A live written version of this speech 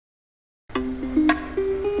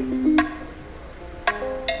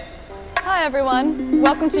Hi everyone,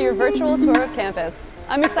 welcome to your virtual tour of campus.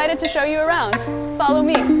 I'm excited to show you around. Follow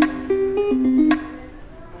me.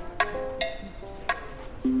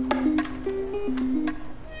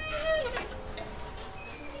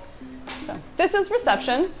 So, this is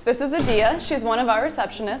reception. This is Adia. She's one of our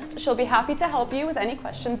receptionists. She'll be happy to help you with any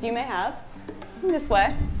questions you may have. This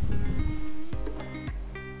way.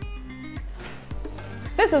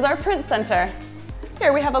 This is our print center.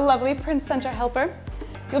 Here we have a lovely print center helper.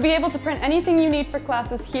 You'll be able to print anything you need for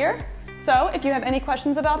classes here. So if you have any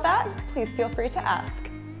questions about that, please feel free to ask.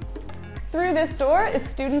 Through this door is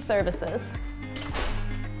Student Services.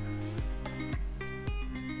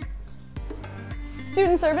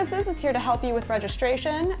 Student Services is here to help you with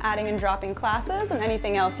registration, adding and dropping classes, and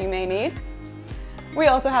anything else you may need. We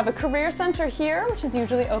also have a Career Center here, which is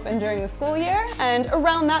usually open during the school year, and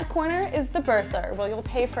around that corner is the Bursar, where you'll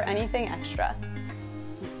pay for anything extra.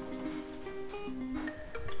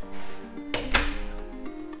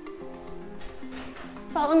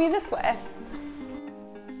 Follow me this way.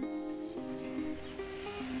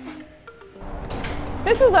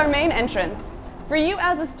 This is our main entrance. For you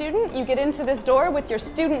as a student, you get into this door with your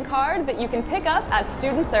student card that you can pick up at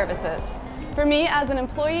Student Services. For me as an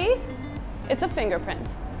employee, it's a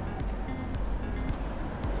fingerprint.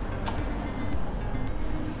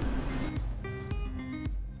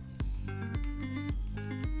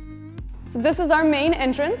 So this is our main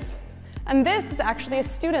entrance, and this is actually a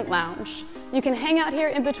student lounge. You can hang out here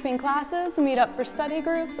in between classes, meet up for study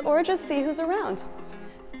groups, or just see who's around.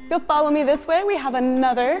 If you'll follow me this way, we have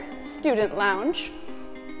another student lounge.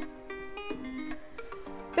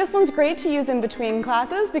 This one's great to use in between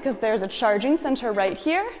classes because there's a charging center right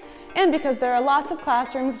here, and because there are lots of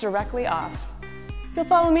classrooms directly off. If you'll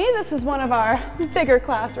follow me, this is one of our bigger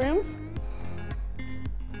classrooms.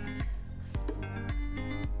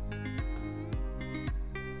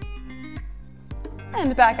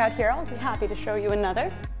 And back out here, I'll be happy to show you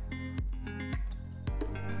another.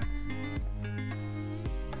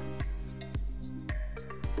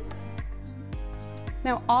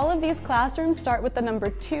 Now, all of these classrooms start with the number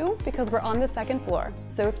 2 because we're on the second floor.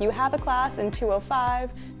 So if you have a class in 205,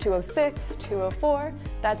 206, 204,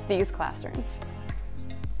 that's these classrooms.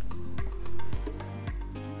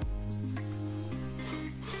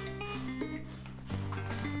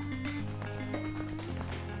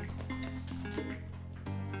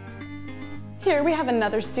 Here we have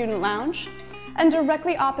another student lounge, and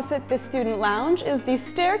directly opposite this student lounge is the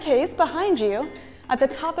staircase behind you. At the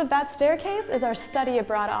top of that staircase is our study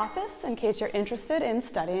abroad office, in case you're interested in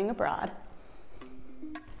studying abroad.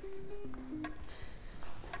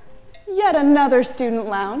 Yet another student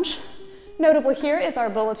lounge. Notable here is our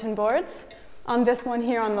bulletin boards. On this one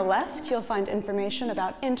here on the left, you'll find information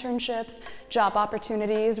about internships, job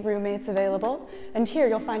opportunities, roommates available, and here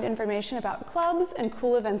you'll find information about clubs and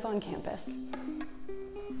cool events on campus.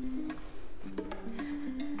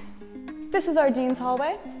 This is our dean's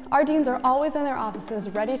hallway. Our deans are always in their offices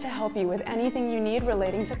ready to help you with anything you need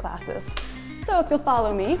relating to classes. So if you'll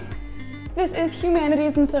follow me, this is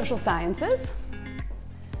Humanities and Social Sciences.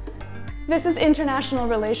 This is International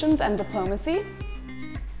Relations and Diplomacy.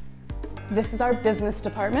 This is our business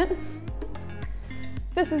department.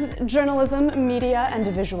 This is journalism, media, and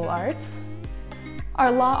visual arts.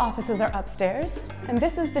 Our law offices are upstairs, and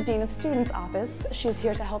this is the Dean of Students office. She's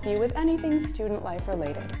here to help you with anything student life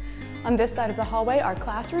related. On this side of the hallway are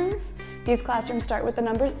classrooms. These classrooms start with the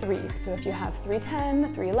number 3, so if you have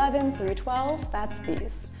 310, 311, 312, that's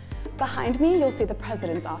these. Behind me, you'll see the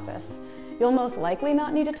president's office. You'll most likely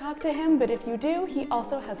not need to talk to him, but if you do, he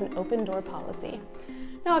also has an open door policy.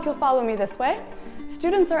 Now, if you'll follow me this way,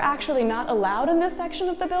 students are actually not allowed in this section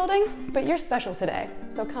of the building, but you're special today,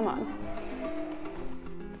 so come on.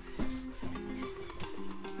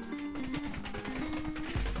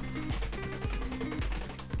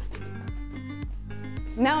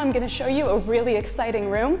 Now I'm going to show you a really exciting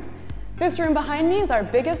room. This room behind me is our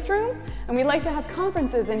biggest room, and we like to have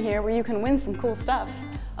conferences in here where you can win some cool stuff.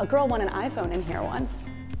 A girl won an iPhone in here once.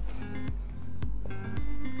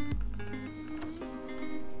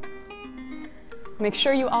 Make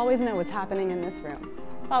sure you always know what's happening in this room.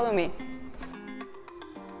 Follow me.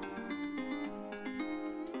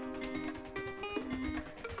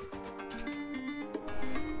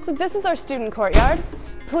 So this is our student courtyard.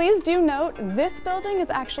 Please do note, this building is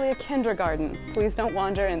actually a kindergarten. Please don't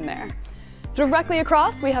wander in there. Directly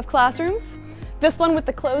across, we have classrooms. This one with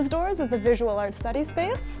the closed doors is the visual arts study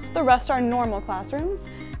space. The rest are normal classrooms.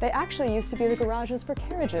 They actually used to be the garages for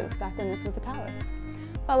carriages back when this was a palace.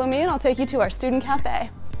 Follow me and I'll take you to our student cafe.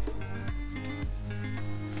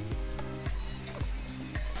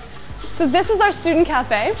 So this is our student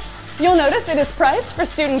cafe. You'll notice it is priced for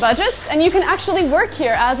student budgets, and you can actually work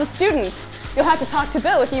here as a student. You'll have to talk to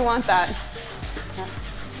Bill if you want that.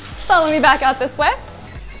 Follow me back out this way.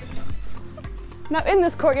 Now in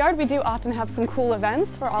this courtyard, we do often have some cool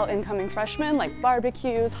events for all incoming freshmen, like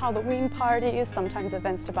barbecues, Halloween parties, sometimes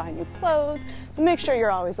events to buy new clothes, so make sure you're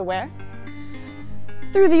always aware.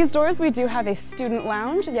 Through these doors, we do have a student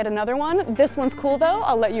lounge, yet another one. This one's cool though,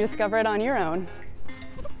 I'll let you discover it on your own.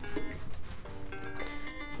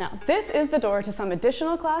 Now, this is the door to some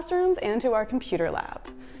additional classrooms and to our computer lab.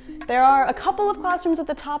 There are a couple of classrooms at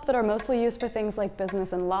the top that are mostly used for things like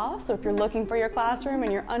business and law, so if you're looking for your classroom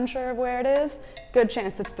and you're unsure of where it is, good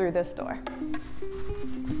chance it's through this door.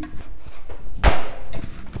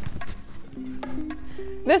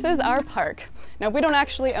 This is our park. Now, we don't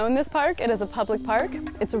actually own this park, it is a public park.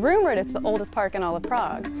 It's rumored it's the oldest park in all of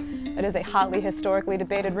Prague. It is a hotly historically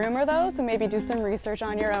debated rumor though, so maybe do some research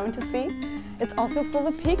on your own to see. It's also full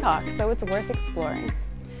of peacocks, so it's worth exploring.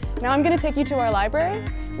 Now I'm going to take you to our library.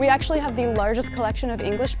 We actually have the largest collection of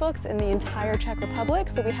English books in the entire Czech Republic,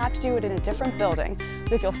 so we had to do it in a different building.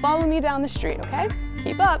 So if you'll follow me down the street, okay?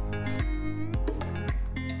 Keep up.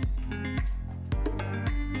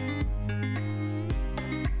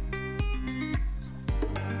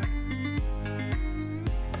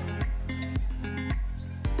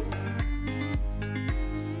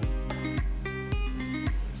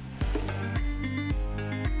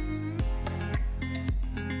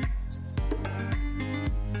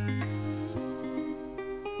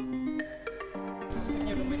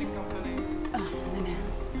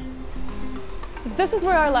 So this is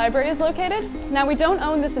where our library is located. Now we don't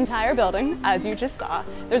own this entire building, as you just saw.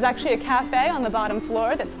 There's actually a cafe on the bottom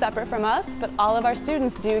floor that's separate from us, but all of our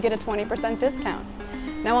students do get a 20% discount.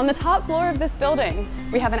 Now on the top floor of this building,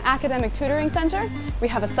 we have an academic tutoring center, we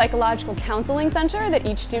have a psychological counseling center that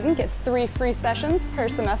each student gets 3 free sessions per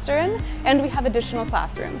semester in, and we have additional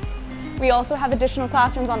classrooms. We also have additional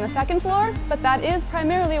classrooms on the second floor, but that is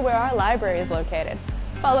primarily where our library is located.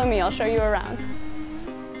 Follow me, I'll show you around.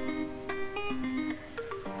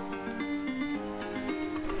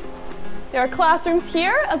 There are classrooms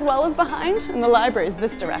here as well as behind, and the library is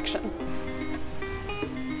this direction.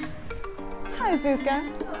 Hi, Zuzka.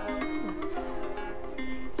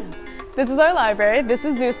 Yes. This is our library. This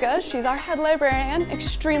is Zuzka. She's our head librarian,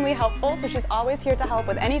 extremely helpful, so she's always here to help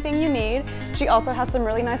with anything you need. She also has some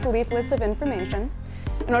really nice leaflets of information.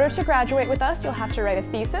 In order to graduate with us, you'll have to write a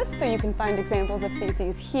thesis, so you can find examples of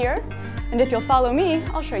theses here. And if you'll follow me,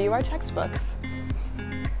 I'll show you our textbooks.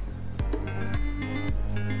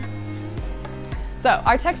 So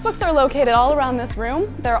our textbooks are located all around this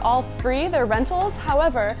room. They're all free, they're rentals.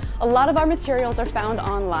 However, a lot of our materials are found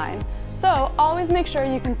online. So always make sure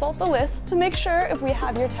you consult the list to make sure if we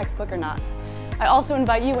have your textbook or not. I also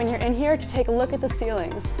invite you when you're in here to take a look at the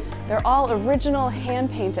ceilings. They're all original,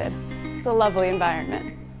 hand-painted. It's a lovely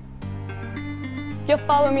environment. If you'll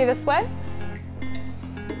follow me this way.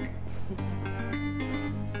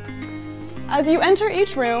 As you enter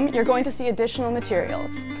each room, you're going to see additional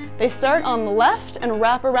materials. They start on the left and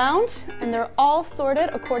wrap around, and they're all sorted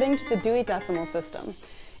according to the Dewey Decimal System.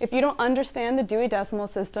 If you don't understand the Dewey Decimal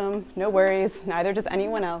System, no worries, neither does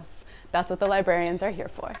anyone else. That's what the librarians are here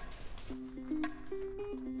for.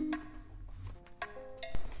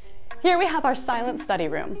 Here we have our silent study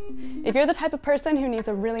room. If you're the type of person who needs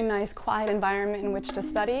a really nice, quiet environment in which to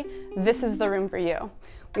study, this is the room for you.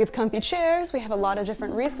 We have comfy chairs, we have a lot of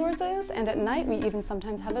different resources, and at night we even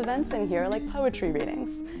sometimes have events in here like poetry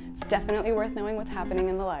readings. It's definitely worth knowing what's happening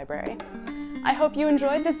in the library. I hope you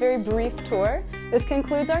enjoyed this very brief tour. This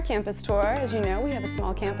concludes our campus tour. As you know, we have a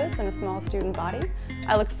small campus and a small student body.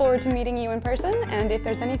 I look forward to meeting you in person, and if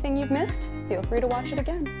there's anything you've missed, feel free to watch it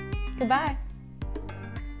again. Goodbye.